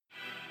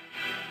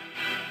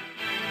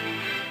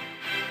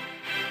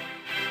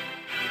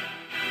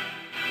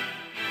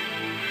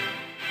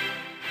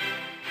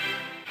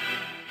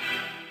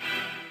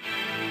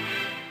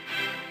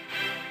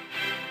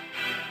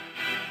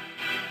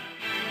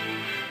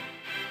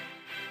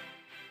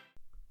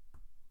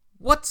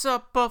What's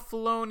up,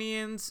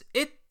 Buffalonians?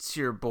 It's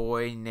your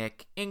boy,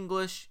 Nick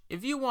English.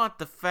 If you want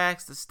the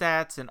facts, the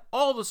stats, and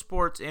all the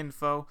sports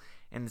info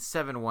in the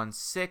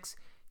 716,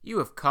 you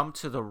have come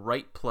to the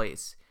right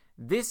place.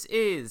 This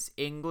is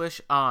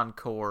English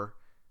Encore,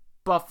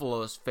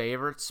 Buffalo's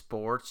favorite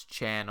sports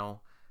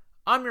channel.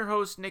 I'm your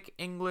host, Nick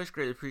English.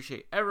 Greatly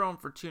appreciate everyone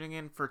for tuning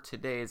in for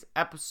today's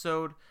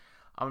episode.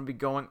 I'm going to be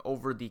going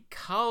over the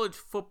college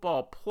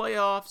football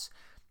playoffs,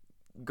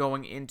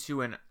 going into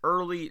an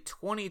early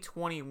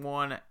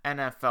 2021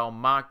 NFL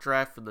mock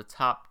draft for the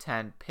top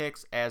 10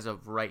 picks as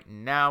of right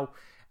now.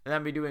 And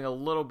I'll be doing a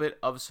little bit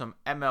of some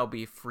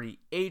MLB free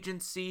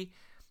agency.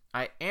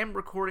 I am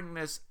recording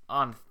this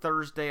on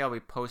Thursday. I'll be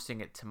posting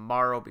it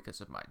tomorrow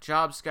because of my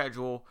job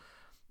schedule.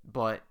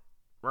 But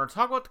we're going to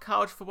talk about the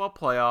college football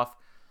playoff.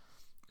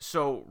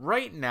 So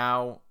right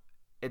now,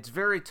 it's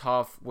very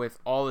tough with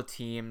all the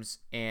teams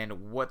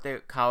and what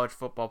the college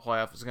football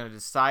playoff is going to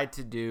decide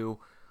to do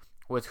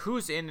with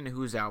who's in and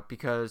who's out,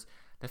 because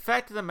the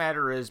fact of the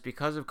matter is,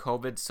 because of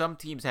COVID, some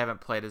teams haven't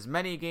played as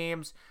many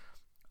games,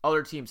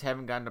 other teams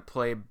haven't gotten to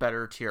play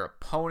better tier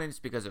opponents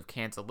because of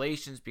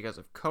cancellations, because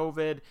of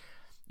COVID.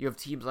 You have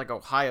teams like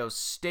Ohio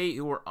State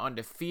who are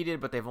undefeated,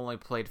 but they've only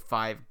played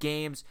 5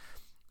 games,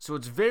 so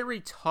it's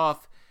very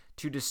tough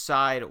to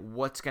decide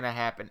what's going to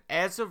happen.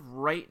 As of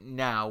right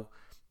now,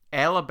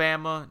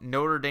 Alabama,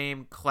 Notre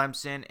Dame,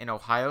 Clemson, and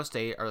Ohio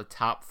State are the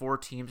top 4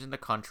 teams in the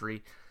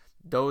country.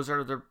 Those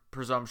are the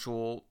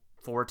presumptual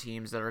 4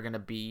 teams that are going to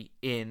be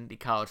in the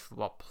college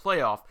football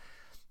playoff.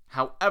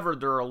 However,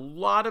 there are a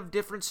lot of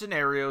different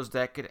scenarios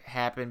that could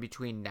happen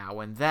between now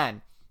and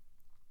then.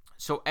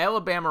 So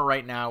Alabama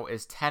right now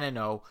is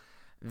 10-0.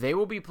 They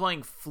will be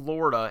playing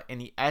Florida in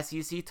the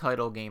SEC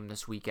title game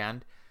this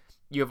weekend.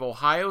 You have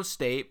Ohio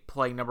State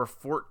playing number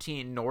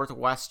 14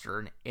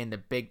 Northwestern in the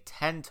Big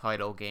Ten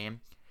title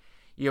game.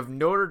 You have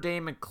Notre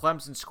Dame and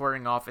Clemson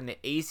squaring off in the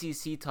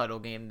ACC title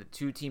game. The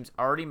 2 teams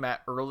already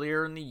met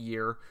earlier in the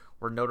year,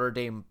 where Notre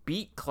Dame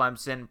beat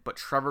Clemson, but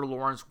Trevor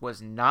Lawrence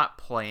was not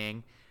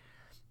playing.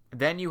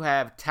 Then you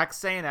have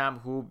Texas A&M,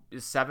 who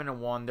is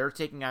 7-1. They're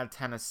taking on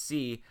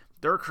Tennessee.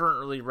 They're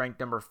currently ranked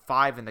number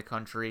 5 in the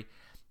country.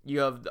 You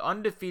have the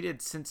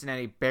undefeated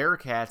Cincinnati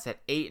Bearcats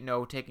at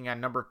 8-0, taking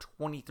on number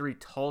 23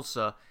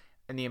 Tulsa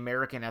in the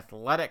American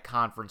Athletic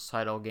Conference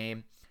title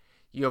game.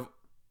 You have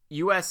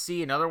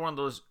USC, another one of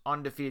those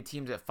undefeated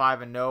teams at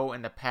 5-0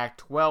 in the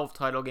Pac-12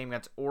 title game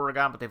against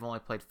Oregon, but they've only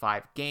played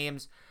 5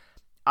 games.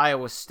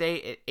 Iowa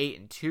State at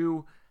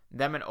 8-2.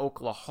 Them and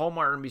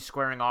Oklahoma are going to be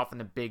squaring off in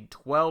the Big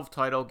 12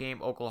 title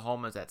game.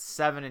 Oklahoma's at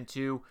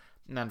 7-2.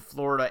 And then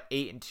Florida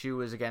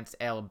 8-2 is against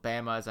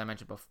Alabama, as I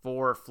mentioned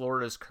before.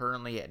 Florida is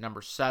currently at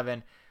number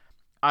 7.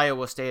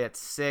 Iowa State at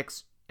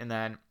 6. And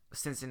then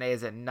Cincinnati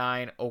is at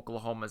 9.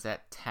 Oklahoma's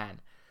at 10.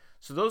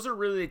 So those are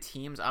really the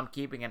teams I'm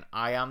keeping an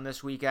eye on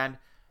this weekend.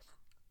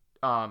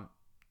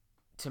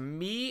 To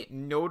me,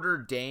 Notre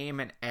Dame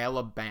and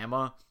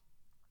Alabama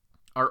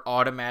are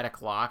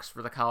automatic locks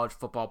for the college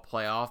football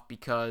playoff,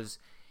 because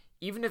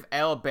even if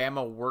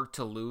Alabama were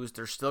to lose,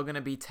 they're still going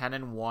to be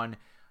 10-1.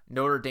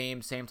 Notre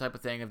Dame, same type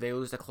of thing. If they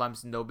lose to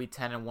Clemson, they'll be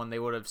 10-1. They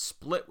would have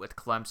split with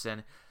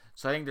Clemson.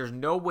 So I think there's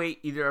no way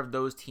either of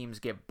those teams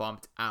get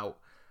bumped out.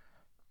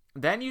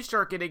 Then you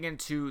start getting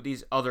into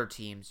these other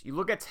teams. You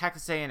look at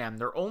Texas A&M.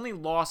 Their only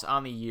loss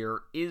on the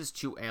year is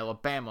to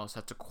Alabama, so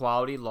that's a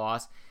quality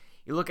loss.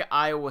 You look at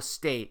Iowa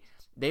State.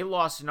 They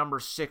lost to number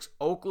 6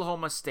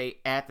 Oklahoma State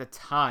at the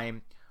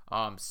time.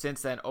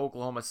 Since then,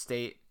 Oklahoma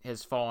State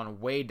has fallen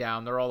way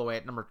down. They're all the way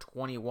at number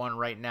 21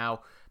 right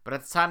now. But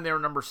at the time, they were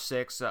number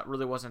 6. That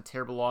really wasn't a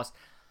terrible loss.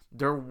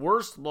 Their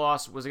worst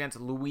loss was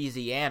against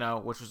Louisiana,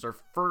 which was their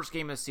first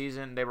game of the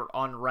season. They were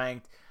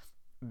unranked.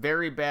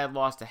 Very bad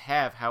loss to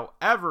have.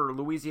 However,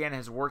 Louisiana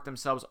has worked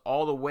themselves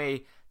all the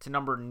way to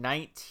number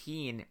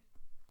 19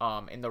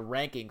 in the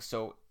rankings,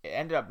 so it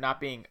ended up not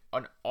being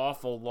an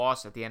awful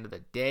loss at the end of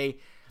the day.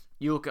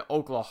 You look at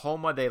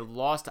Oklahoma, they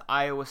lost to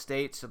Iowa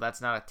State, so that's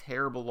not a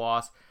terrible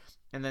loss.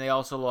 And then they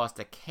also lost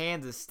to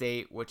Kansas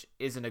State, which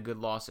isn't a good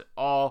loss at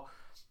all.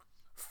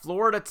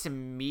 Florida, to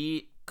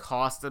me,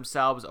 cost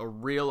themselves a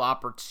real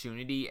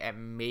opportunity at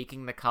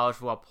making the college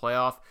football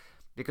playoff,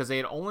 because they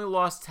had only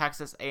lost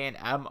Texas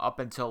A&M up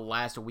until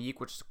last week,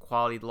 which is a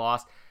quality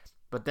loss.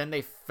 But then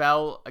they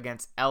fell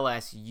against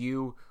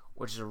LSU,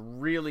 which is a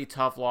really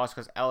tough loss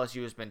because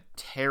LSU has been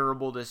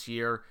terrible this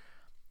year.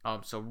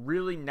 So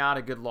really not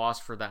a good loss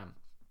for them.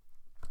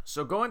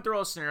 So going through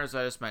all the scenarios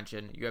I just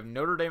mentioned, you have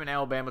Notre Dame and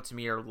Alabama, to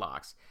me, are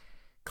locks.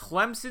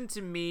 Clemson,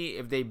 to me,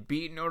 if they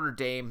beat Notre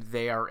Dame,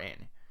 they are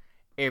in.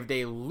 If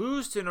they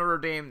lose to Notre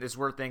Dame, this is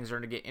where things are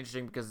going to get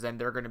interesting, because then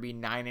they're going to be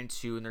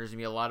 9-2, and there's going to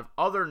be a lot of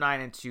other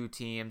 9-2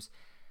 teams.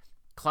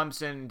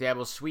 Clemson, Dabo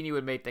Swinney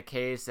would make the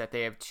case that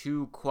they have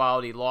 2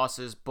 quality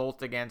losses,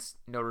 both against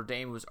Notre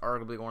Dame, who's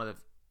arguably one of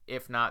the,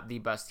 if not the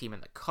best team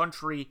in the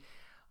country.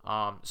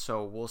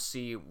 So we'll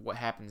see what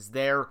happens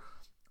there.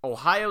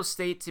 Ohio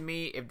State, to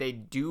me, if they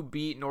do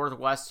beat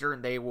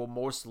Northwestern, they will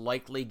most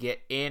likely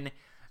get in.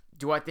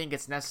 Do I think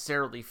it's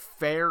necessarily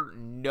fair?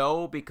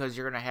 No, because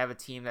you're going to have a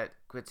team that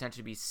could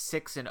potentially be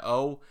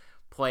 6-0,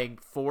 playing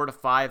 4 to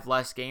 5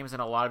 less games than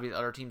a lot of these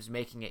other teams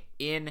making it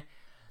in.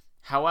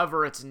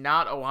 However, it's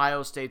not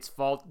Ohio State's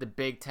fault. The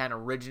Big Ten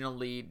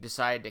originally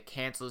decided to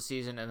cancel the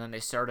season, and then they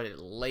started it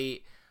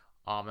late.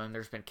 And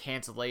there's been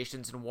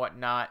cancellations and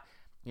whatnot.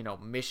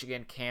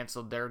 Michigan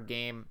canceled their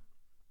game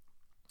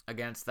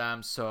against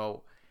them.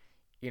 So,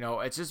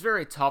 it's just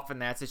very tough in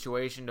that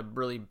situation to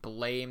really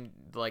blame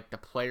the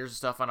players and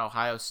stuff on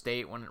Ohio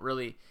State when it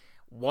really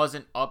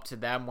wasn't up to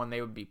them when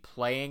they would be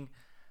playing.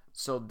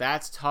 So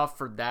that's tough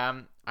for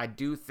them. I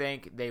do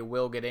think they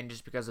will get in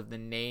just because of the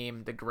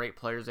name, the great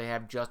players they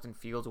have. Justin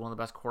Fields, one of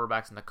the best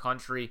quarterbacks in the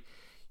country.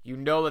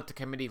 That the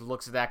committee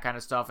looks at that kind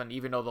of stuff, and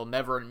even though they'll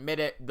never admit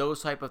it,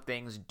 those type of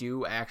things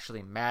do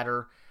actually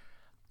matter.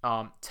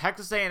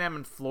 Texas A&M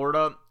and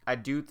Florida, I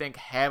do think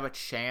have a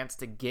chance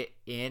to get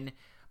in,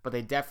 but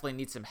they definitely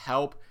need some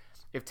help.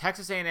 If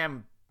Texas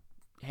A&M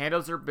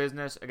handles their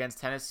business against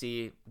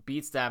Tennessee,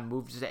 beats them,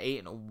 moves to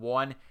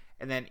 8-1,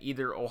 and then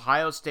either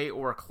Ohio State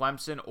or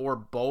Clemson or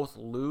both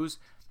lose,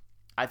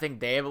 I think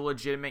they have a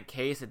legitimate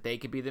case that they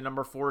could be the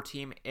number 4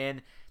 team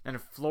in. And in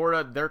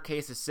Florida, their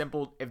case is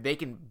simple. If they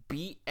can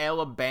beat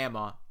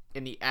Alabama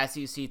in the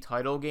SEC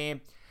title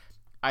game,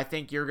 I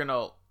think you're going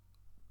to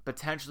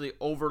potentially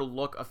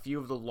overlook a few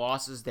of the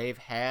losses they've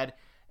had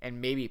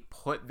and maybe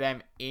put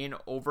them in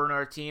over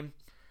another team.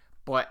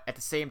 But at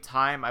the same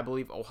time, I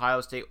believe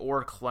Ohio State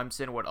or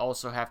Clemson would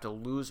also have to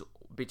lose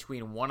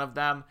between one of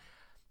them.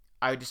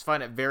 I just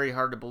find it very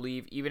hard to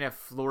believe, even if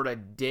Florida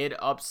did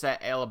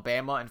upset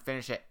Alabama and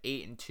finish at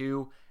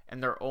 8-2,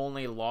 and their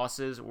only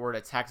losses were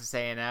to Texas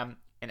A&M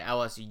and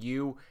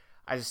LSU,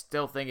 I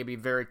still think it'd be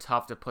very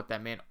tough to put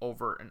them in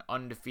over an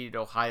undefeated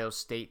Ohio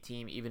State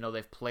team, even though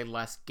they've played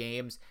less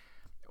games.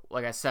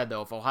 Like I said,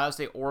 though, if Ohio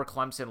State or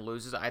Clemson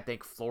loses, I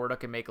think Florida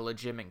can make a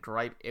legitimate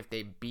gripe if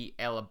they beat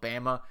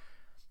Alabama.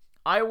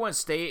 Iowa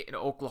State and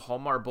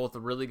Oklahoma are both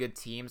really good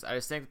teams. I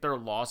just think that their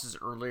losses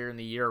earlier in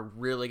the year are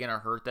really going to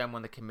hurt them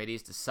when the committee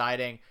is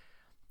deciding.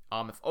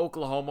 If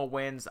Oklahoma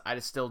wins, I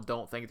just still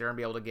don't think they're going to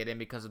be able to get in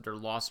because of their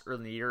loss early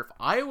in the year. If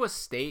Iowa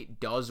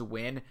State does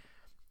win,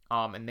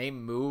 and they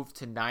move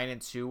to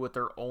 9-2 with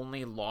their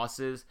only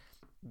losses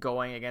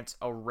going against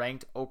a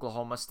ranked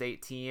Oklahoma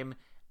State team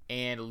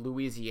and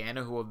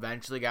Louisiana, who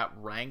eventually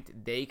got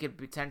ranked, they could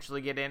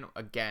potentially get in.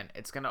 Again,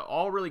 it's going to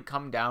all really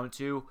come down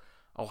to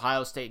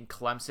Ohio State and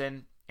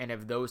Clemson, and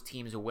if those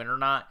teams win or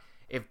not.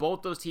 If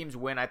both those teams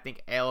win, I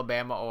think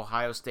Alabama,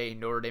 Ohio State,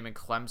 Notre Dame, and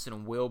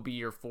Clemson will be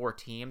your 4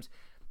 teams.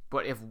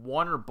 But if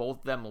one or both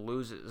of them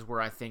loses, is where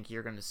I think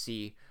you're going to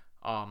see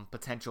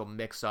potential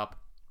mix-up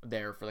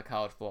there for the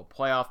college football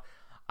playoff.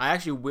 I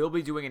actually will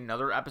be doing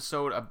another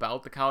episode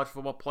about the college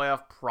football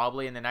playoff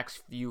probably in the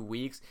next few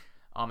weeks.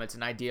 It's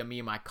an idea me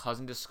and my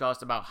cousin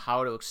discussed about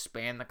how to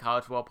expand the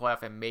college football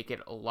playoff and make it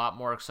a lot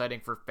more exciting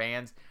for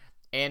fans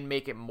and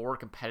make it more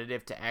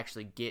competitive to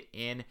actually get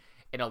in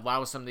and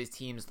allow some of these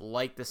teams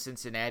like the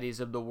Cincinnatis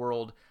of the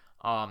world,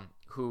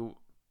 who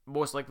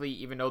most likely,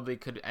 even though they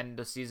could end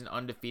the season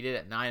undefeated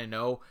at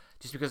 9-0,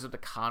 just because of the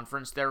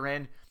conference they're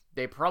in,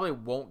 they probably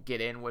won't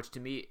get in, which to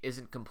me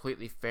isn't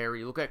completely fair.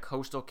 You look at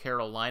Coastal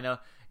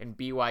Carolina and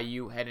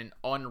BYU had an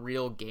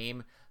unreal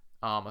game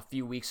a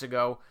few weeks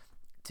ago.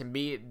 To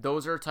me,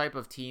 those are type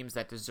of teams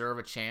that deserve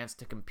a chance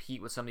to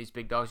compete with some of these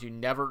big dogs. You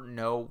never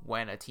know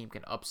when a team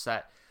can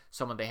upset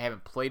someone they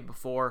haven't played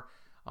before.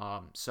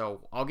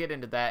 So I'll get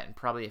into that in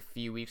probably a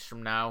few weeks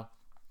from now.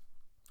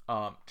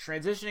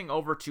 Transitioning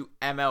over to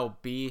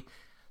MLB.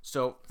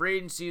 So free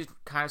agency is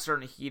kind of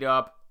starting to heat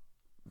up.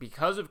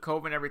 Because of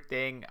COVID and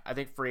everything, I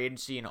think free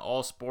agency in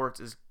all sports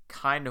is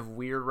kind of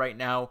weird right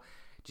now.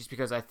 Just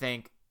because I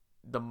think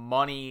the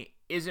money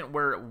isn't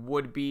where it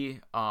would be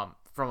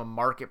from a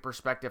market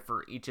perspective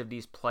for each of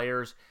these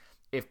players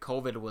if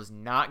COVID was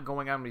not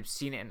going on. We've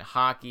seen it in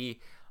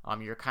hockey.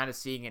 You're kind of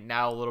seeing it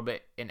now a little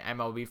bit in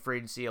MLB free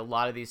agency. A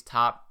lot of these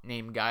top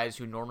name guys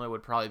who normally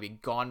would probably be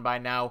gone by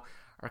now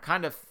are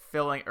kind of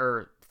feeling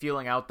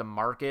out the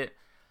market.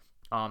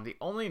 The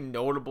only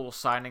notable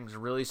signings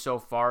really so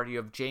far, you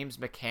have James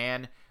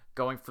McCann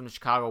going from the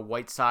Chicago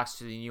White Sox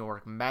to the New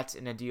York Mets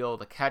in a deal,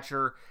 the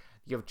catcher.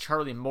 You have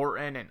Charlie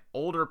Morton, an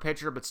older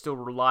pitcher but still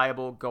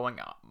reliable,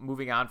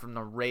 moving on from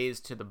the Rays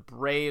to the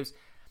Braves.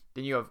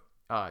 Then you have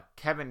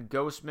Kevin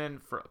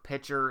Gausman, for a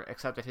pitcher,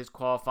 accepted his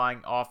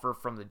qualifying offer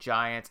from the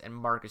Giants, and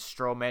Marcus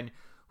Stroman,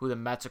 who the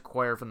Mets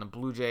acquired from the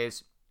Blue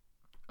Jays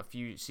a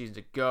few seasons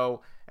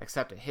ago,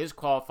 accepted his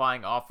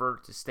qualifying offer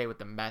to stay with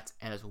the Mets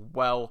as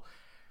well.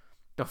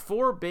 The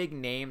 4 big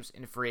names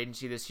in free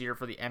agency this year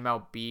for the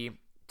MLB,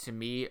 to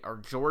me, are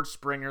George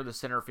Springer, the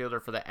center fielder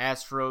for the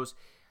Astros,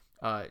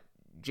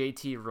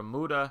 JT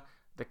Realmuto,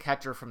 the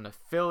catcher from the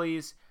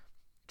Phillies,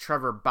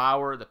 Trevor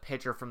Bauer, the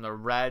pitcher from the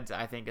Reds,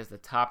 I think is the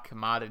top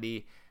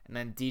commodity, and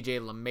then DJ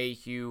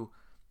LeMahieu,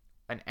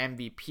 an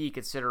MVP,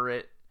 consider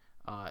it,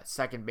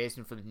 second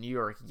baseman for the New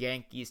York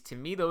Yankees. To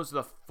me, those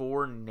are the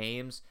 4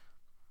 names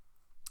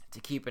to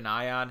keep an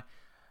eye on.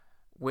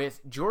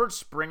 With George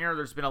Springer,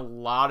 there's been a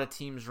lot of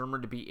teams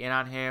rumored to be in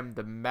on him.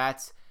 The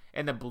Mets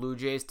and the Blue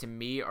Jays, to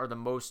me, are the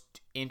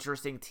most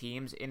interesting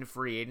teams in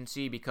free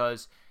agency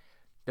because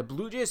the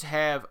Blue Jays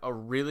have a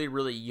really,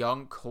 really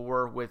young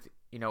core with,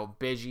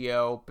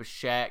 Biggio,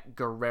 Bichette,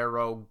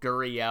 Guerrero,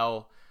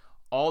 Gurriel,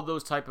 all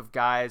those type of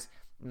guys.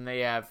 And they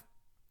have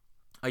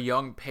a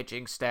young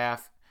pitching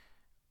staff.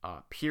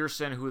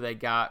 Pearson, who they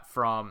got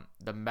from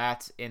the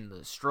Mets in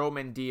the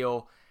Stroman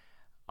deal.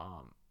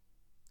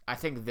 I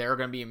think they're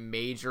going to be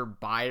major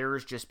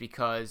buyers just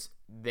because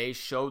they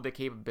showed the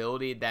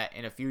capability that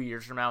in a few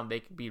years from now they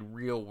could be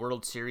real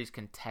World Series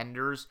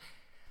contenders.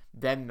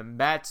 Then the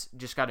Mets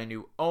just got a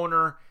new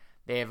owner.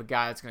 They have a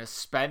guy that's going to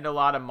spend a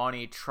lot of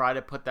money, try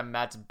to put the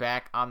Mets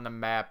back on the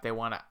map. They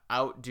want to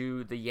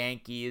outdo the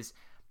Yankees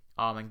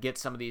and get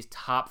some of these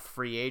top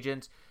free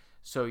agents.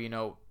 So,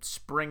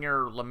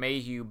 Springer,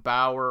 LeMahieu,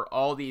 Bauer,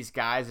 all these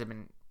guys have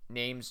been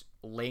names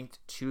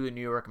linked to the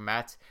New York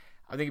Mets.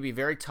 I think it'd be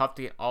very tough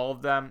to get all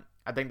of them.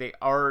 I think they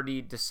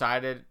already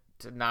decided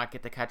to not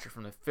get the catcher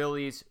from the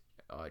Phillies,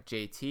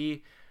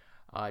 JT,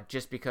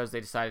 just because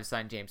they decided to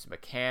sign James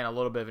McCann, a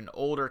little bit of an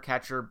older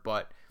catcher,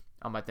 but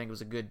I think it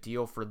was a good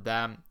deal for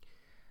them.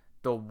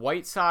 The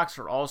White Sox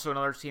are also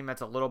another team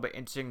that's a little bit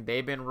interesting.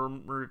 They've been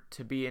rumored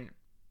to be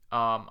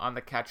on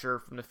the catcher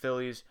from the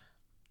Phillies,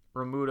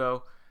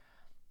 Romuto.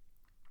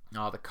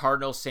 The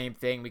Cardinals, same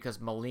thing, because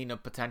Molina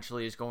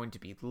potentially is going to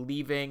be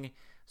leaving.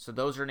 So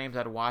those are names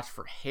I'd watch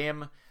for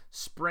him.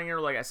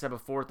 Springer, like I said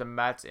before, with the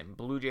Mets and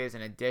Blue Jays.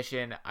 In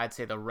addition, I'd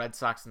say the Red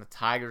Sox and the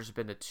Tigers have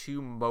been the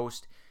two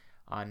most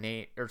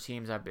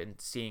teams I've been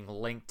seeing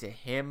linked to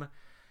him.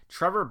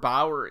 Trevor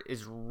Bauer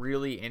is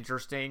really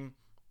interesting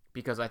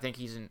because I think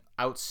he's an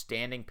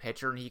outstanding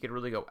pitcher and he could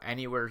really go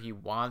anywhere he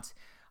wants.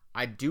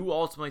 I do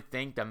ultimately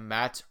think the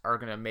Mets are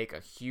going to make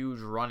a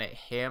huge run at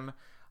him.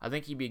 I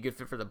think he'd be a good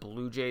fit for the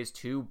Blue Jays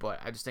too, but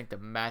I just think the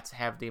Mets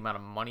have the amount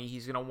of money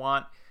he's going to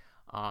want.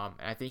 And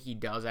I think he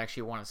does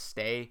actually want to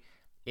stay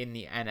in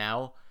the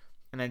NL.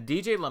 And then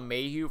DJ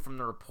LeMahieu, from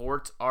the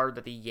reports, are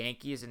that the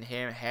Yankees and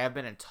him have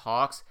been in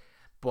talks,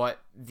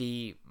 but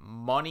the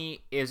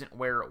money isn't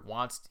where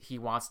he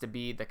wants to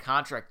be. The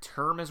contract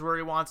term is where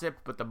he wants it,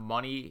 but the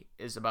money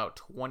is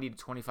about $20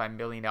 to $25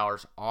 million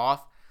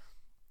off.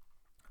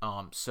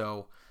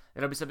 So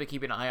it'll be something to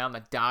keep an eye on.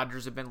 The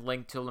Dodgers have been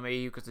linked to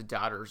LeMahieu because the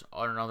Dodgers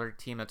are another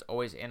team that's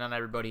always in on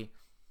everybody.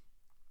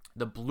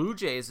 The Blue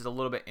Jays is a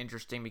little bit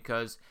interesting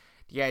because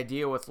the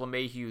idea with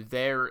LeMahieu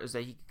there is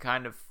that he can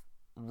kind of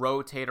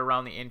rotate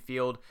around the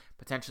infield,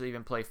 potentially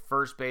even play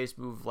first base,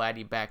 move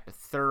Vladdy back to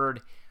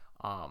third.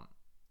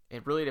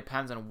 It really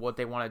depends on what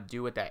they want to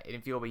do with that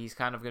infield, but he's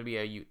kind of going to be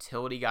a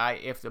utility guy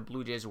if the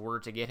Blue Jays were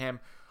to get him.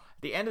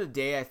 At the end of the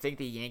day, I think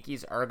the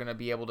Yankees are going to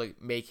be able to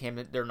make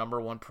him their number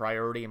one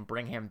priority and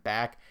bring him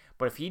back.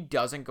 But if he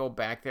doesn't go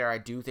back there, I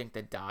do think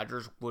the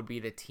Dodgers would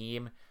be the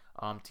team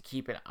to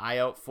keep an eye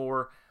out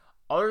for.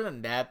 Other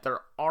than that,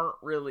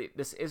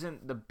 this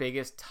isn't the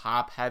biggest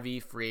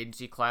top-heavy free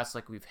agency class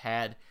like we've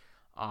had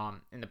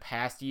in the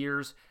past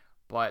years.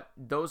 But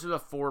those are the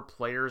four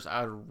players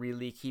I would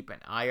really keep an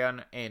eye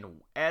on.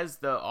 And as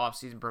the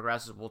offseason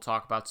progresses, we'll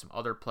talk about some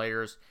other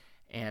players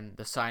and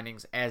the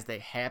signings as they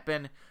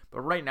happen.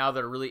 But right now,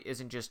 there really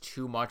isn't just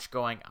too much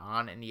going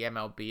on in the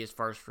MLB as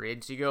far as free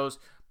agency goes.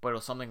 But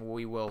it's something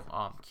we will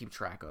keep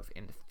track of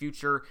in the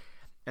future.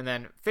 And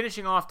then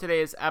finishing off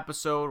today's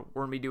episode,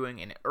 we're going to be doing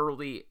an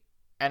early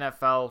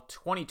NFL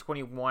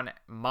 2021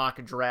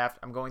 mock draft.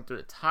 I'm going through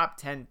the top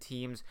 10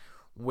 teams,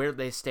 where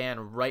they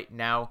stand right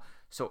now.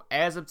 So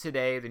as of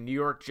today, the New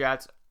York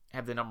Jets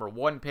have the number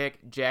 1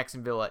 pick,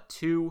 Jacksonville at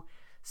 2,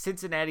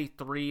 Cincinnati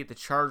 3, the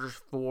Chargers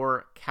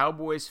 4,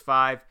 Cowboys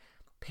 5,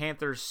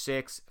 Panthers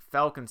 6,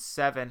 Falcons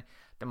 7,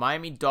 the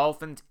Miami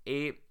Dolphins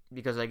 8,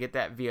 because I get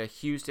that via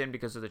Houston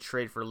because of the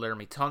trade for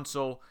Laramie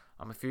Tunsil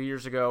a few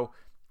years ago,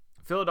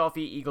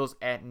 Philadelphia Eagles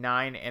at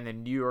 9, and the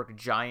New York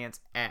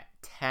Giants at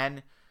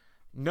 10.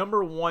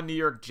 Number 1, New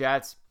York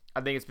Jets. I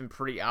think it's been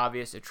pretty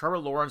obvious. If Trevor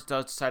Lawrence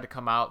does decide to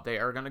come out, they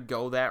are going to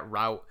go that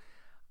route.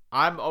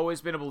 I've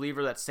always been a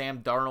believer that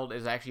Sam Darnold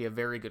is actually a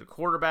very good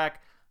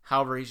quarterback.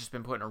 However, he's just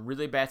been put in a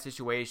really bad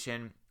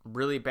situation,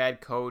 really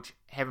bad coach,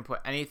 haven't put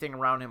anything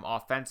around him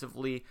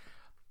offensively.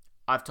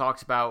 I've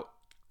talked about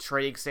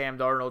trading Sam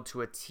Darnold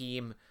to a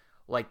team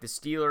like the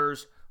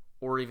Steelers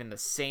or even the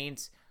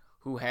Saints,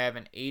 who have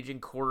an aging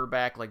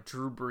quarterback like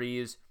Drew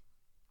Brees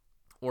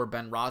or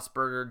Ben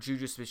Roethlisberger.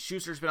 Juju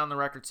Smith-Schuster's been on the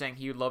record saying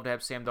he would love to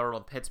have Sam Darnold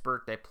in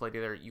Pittsburgh. They play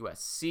together at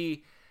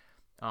USC.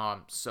 I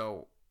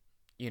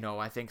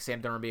think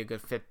Sam Darnold would be a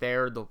good fit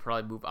there. They'll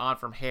probably move on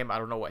from him. I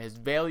don't know what his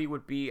value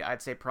would be.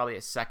 I'd say probably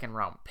a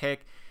second-round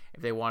pick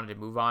if they wanted to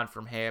move on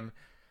from him.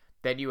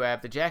 Then you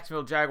have the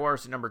Jacksonville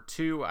Jaguars at number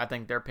 2. I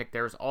think their pick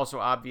there is also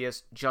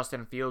obvious.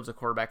 Justin Fields, a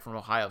quarterback from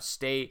Ohio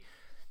State.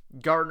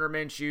 Gardner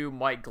Minshew,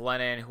 Mike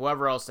Glennon,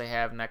 whoever else they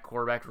have in that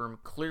quarterback room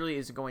clearly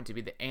isn't going to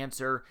be the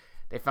answer.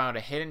 They found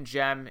a hidden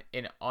gem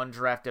in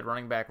undrafted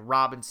running back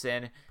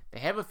Robinson. They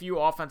have a few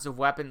offensive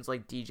weapons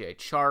like DJ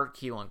Chark,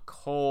 Keelan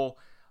Cole,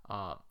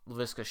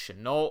 Laviska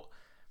Shenault.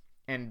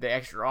 and the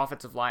extra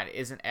offensive line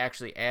isn't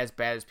actually as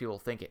bad as people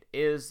think it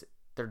is.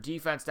 Their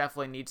defense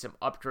definitely needs some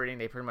upgrading.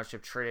 They pretty much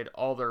have traded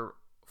all their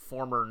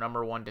former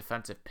number one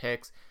defensive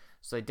picks,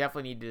 so they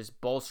definitely need to just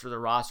bolster the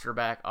roster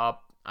back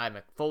up. I'm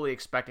fully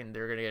expecting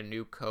they're going to get a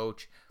new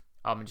coach,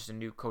 and just a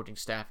new coaching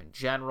staff in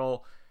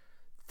general.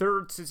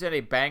 Third,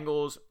 Cincinnati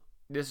Bengals.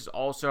 This is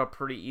also a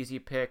pretty easy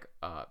pick.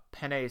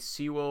 Penei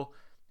Sewell,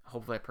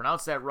 hopefully I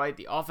pronounced that right.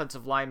 The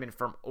offensive lineman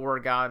from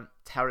Oregon,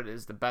 touted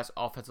as the best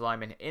offensive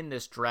lineman in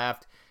this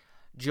draft.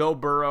 Joe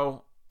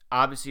Burrow,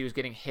 obviously was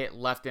getting hit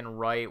left and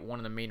right. One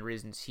of the main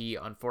reasons he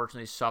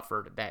unfortunately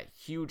suffered that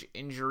huge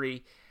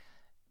injury.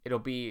 It'll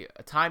be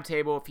a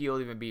timetable if he'll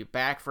even be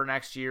back for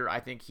next year. I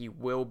think he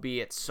will be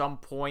at some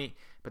point,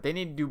 but they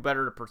need to do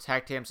better to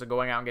protect him. So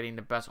going out and getting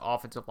the best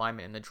offensive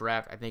lineman in the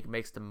draft, I think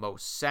makes the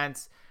most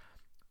sense.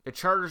 The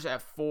Chargers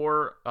at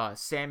 4,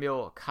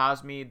 Samuel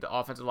Cosmi, the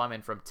offensive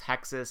lineman from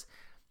Texas.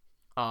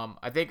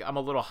 I think I'm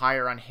a little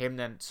higher on him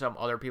than some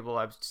other people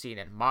I've seen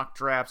in mock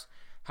drafts.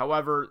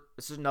 However,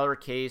 this is another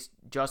case.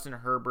 Justin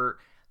Herbert,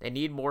 they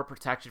need more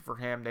protection for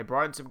him. They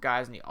brought in some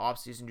guys in the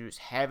offseason who just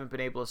haven't been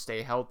able to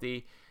stay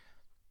healthy.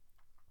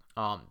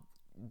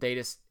 They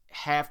just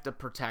have to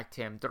protect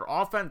him. Their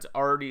offense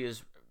already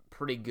is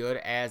pretty good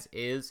as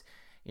is.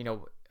 You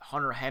know,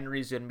 Hunter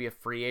Henry's going to be a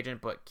free agent,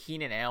 but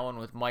Keenan Allen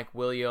with Mike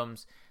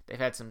Williams, they've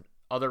had some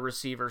other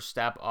receivers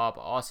step up.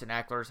 Austin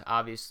Eckler's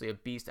obviously a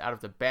beast out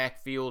of the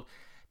backfield.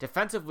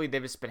 Defensively,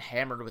 they've just been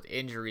hammered with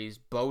injuries.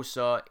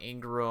 Bosa,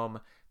 Ingram,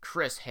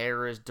 Chris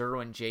Harris,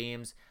 Derwin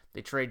James.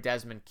 They trade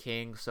Desmond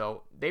King,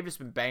 so they've just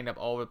been banged up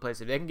all over the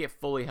place. If they can get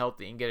fully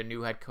healthy and get a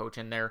new head coach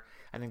in there,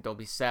 I think they'll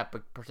be set.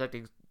 But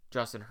protecting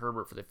Justin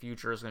Herbert for the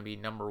future is going to be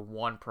number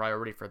one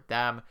priority for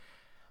them.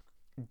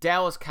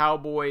 Dallas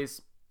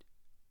Cowboys,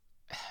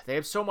 they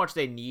have so much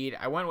they need.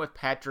 I went with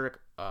Patrick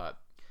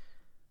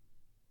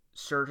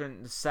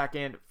Surtain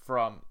II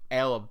from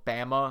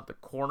Alabama, the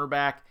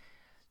cornerback,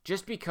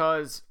 just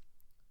because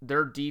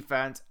their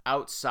defense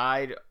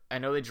outside, I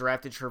know they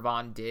drafted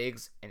Trevon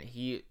Diggs, and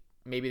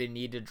maybe they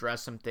need to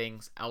address some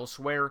things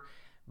elsewhere,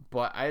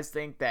 but I just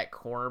think that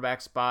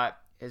cornerback spot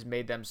has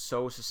made them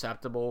so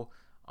susceptible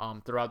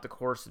throughout the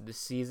course of the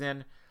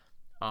season.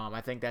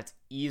 I think that's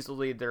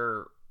easily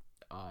their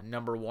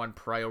number one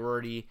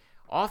priority.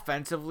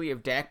 Offensively,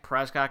 if Dak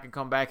Prescott can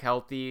come back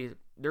healthy,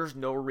 there's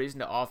no reason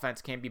the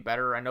offense can't be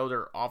better. I know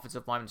their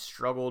offensive linemen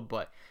struggled,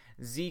 but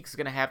Zeke's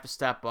going to have to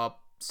step up.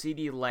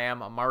 CeeDee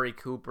Lamb, Amari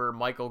Cooper,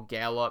 Michael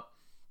Gallup.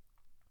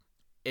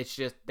 It's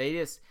just, they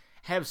just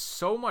have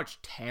so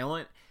much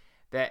talent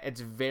that it's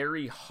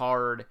very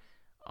hard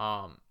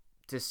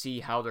to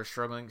see how they're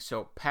struggling.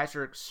 So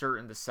Patrick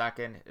Surtain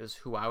II is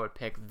who I would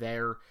pick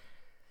there.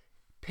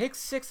 Picks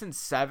 6 and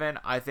 7,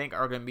 I think,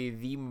 are going to be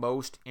the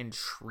most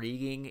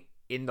intriguing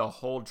in the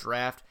whole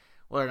draft.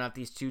 Whether or not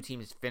these two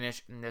teams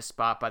finish in this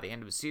spot by the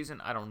end of the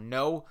season, I don't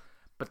know.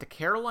 But the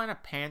Carolina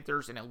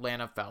Panthers and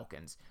Atlanta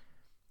Falcons.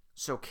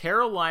 So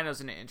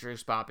Carolina's in an interesting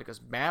spot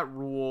because Matt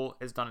Rule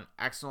has done an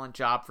excellent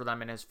job for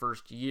them in his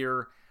first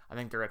year. I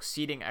think they're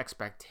exceeding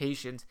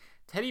expectations.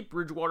 Teddy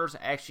Bridgewater's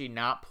actually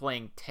not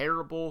playing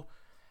terrible.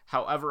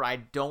 However, I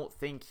don't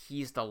think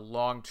he's the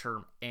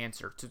long-term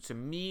answer. So to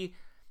me,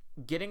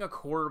 getting a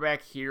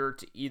quarterback here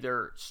to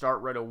either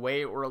start right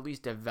away or at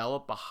least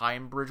develop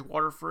behind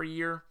Bridgewater for a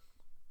year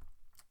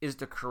is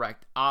the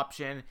correct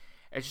option.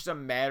 It's just a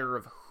matter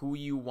of who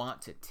you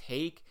want to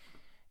take.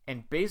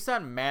 And based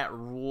on Matt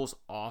Rule's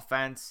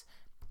offense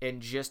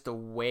and just the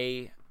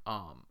way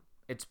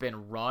it's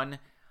been run,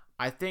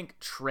 I think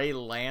Trey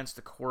Lance,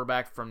 the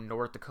quarterback from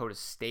North Dakota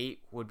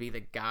State, would be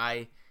the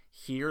guy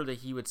here that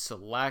he would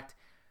select.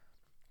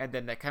 And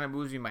then that kind of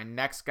moves me to my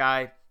next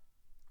guy.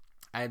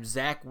 I have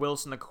Zach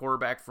Wilson, the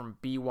quarterback from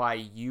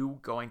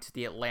BYU, going to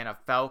the Atlanta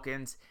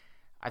Falcons.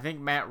 I think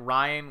Matt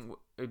Ryan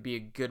would be a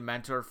good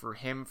mentor for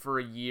him for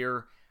a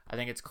year. I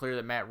think it's clear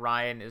that Matt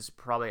Ryan is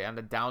probably on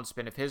the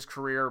downspin of his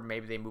career.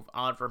 Maybe they move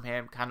on from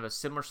him. Kind of a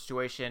similar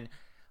situation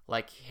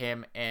like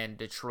him and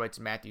Detroit's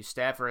Matthew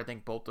Stafford. I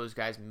think both those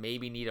guys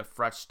maybe need a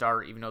fresh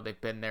start, even though they've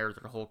been there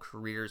their whole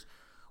careers.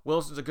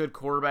 Wilson's a good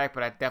quarterback,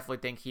 but I definitely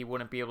think he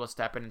wouldn't be able to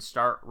step in and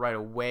start right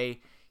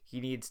away. He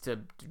needs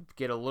to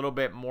get a little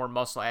bit more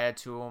muscle added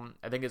to him.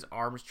 I think his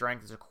arm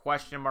strength is a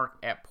question mark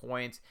at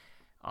points.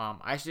 I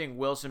actually think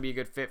Wilson would be a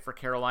good fit for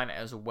Carolina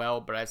as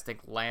well, but I just think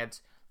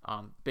Lance,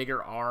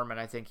 bigger arm, and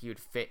I think he would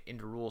fit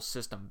into Rule's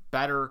system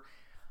better.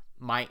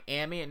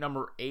 Miami at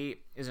number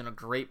 8 is in a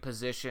great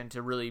position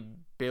to really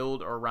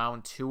build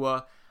around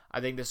Tua. I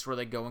think this is where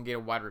they go and get a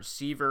wide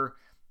receiver.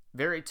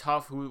 Very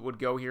tough who would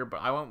go here,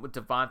 but I went with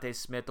Devontae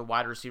Smith, the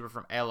wide receiver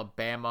from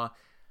Alabama.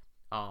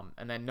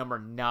 And then number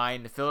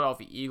 9, the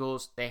Philadelphia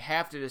Eagles. They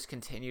have to just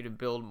continue to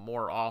build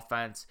more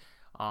offense.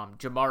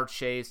 Jamar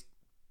Chase,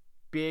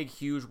 big,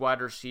 huge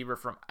wide receiver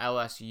from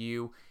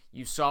LSU.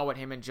 You saw what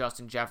him and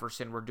Justin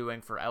Jefferson were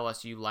doing for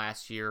LSU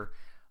last year.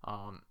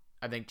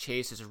 I think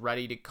Chase is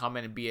ready to come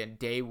in and be a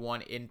day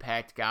one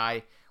impact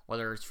guy,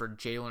 whether it's for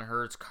Jalen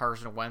Hurts,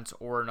 Carson Wentz,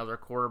 or another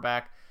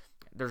quarterback.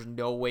 There's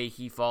no way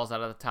he falls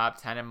out of the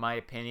top 10 in my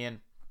opinion.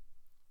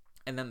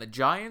 And then the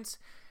Giants,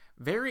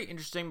 very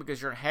interesting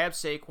because you're going to have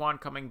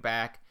Saquon coming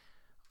back.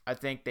 I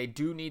think they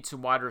do need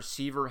some wide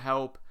receiver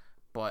help,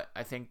 but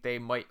I think they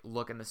might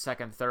look in the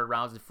second, third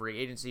rounds of free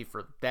agency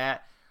for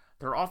that.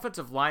 Their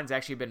offensive line's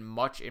actually been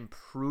much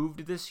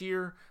improved this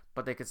year,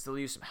 but they could still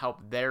use some help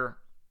there.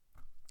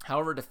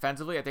 However,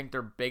 defensively, I think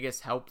their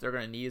biggest help they're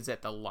going to need is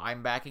at the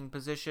linebacking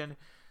position.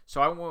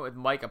 So I went with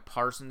Micah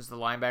Parsons, the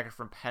linebacker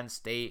from Penn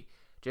State.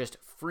 Just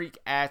freak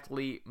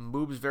athlete,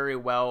 moves very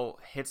well,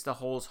 hits the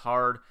holes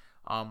hard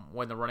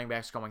when the running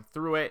back's going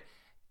through it.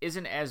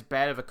 Isn't as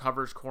bad of a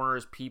coverage corner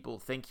as people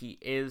think he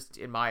is,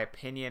 in my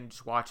opinion,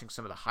 just watching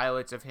some of the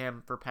highlights of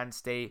him for Penn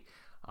State.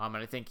 And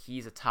I think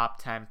he's a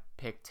top 10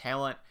 pick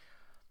talent.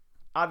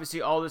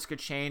 Obviously, all this could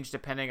change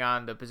depending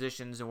on the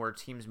positions and where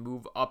teams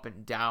move up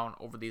and down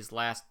over these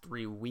last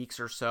 3 weeks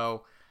or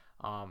so,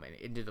 and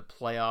into the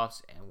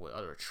playoffs and what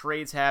other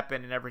trades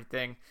happen and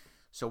everything.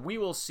 So we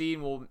will see,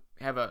 and we'll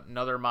have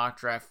another mock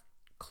draft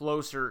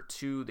closer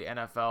to the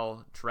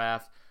NFL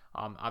draft.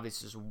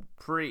 Obviously, it's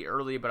pretty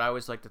early, but I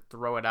always like to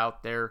throw it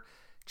out there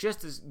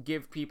just to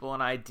give people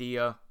an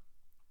idea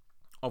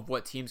of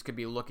what teams could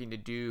be looking to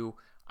do.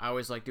 I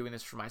always like doing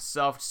this for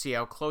myself to see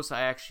how close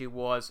I actually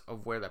was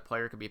of where that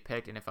player could be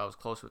picked and if I was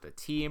close with the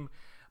team.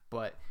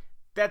 But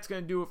that's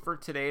going to do it for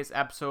today's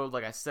episode.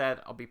 Like I said,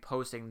 I'll be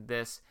posting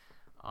this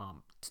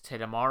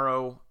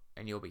tomorrow,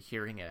 and you'll be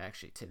hearing it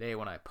actually today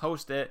when I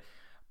post it.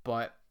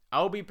 But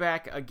I'll be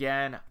back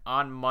again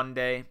on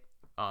Monday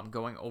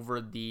going over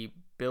the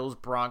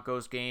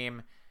Bills-Broncos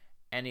game,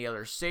 any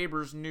other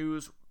Sabres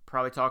news,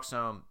 probably talk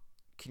some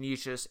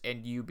Canisius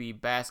and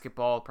UB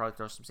basketball, probably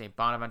throw some St.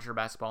 Bonaventure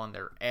basketball in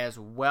there as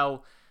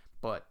well.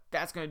 But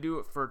that's going to do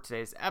it for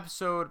today's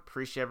episode.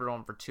 Appreciate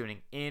everyone for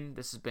tuning in.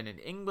 This has been an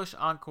English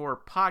Encore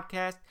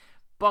podcast,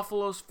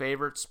 Buffalo's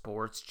favorite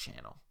sports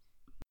channel.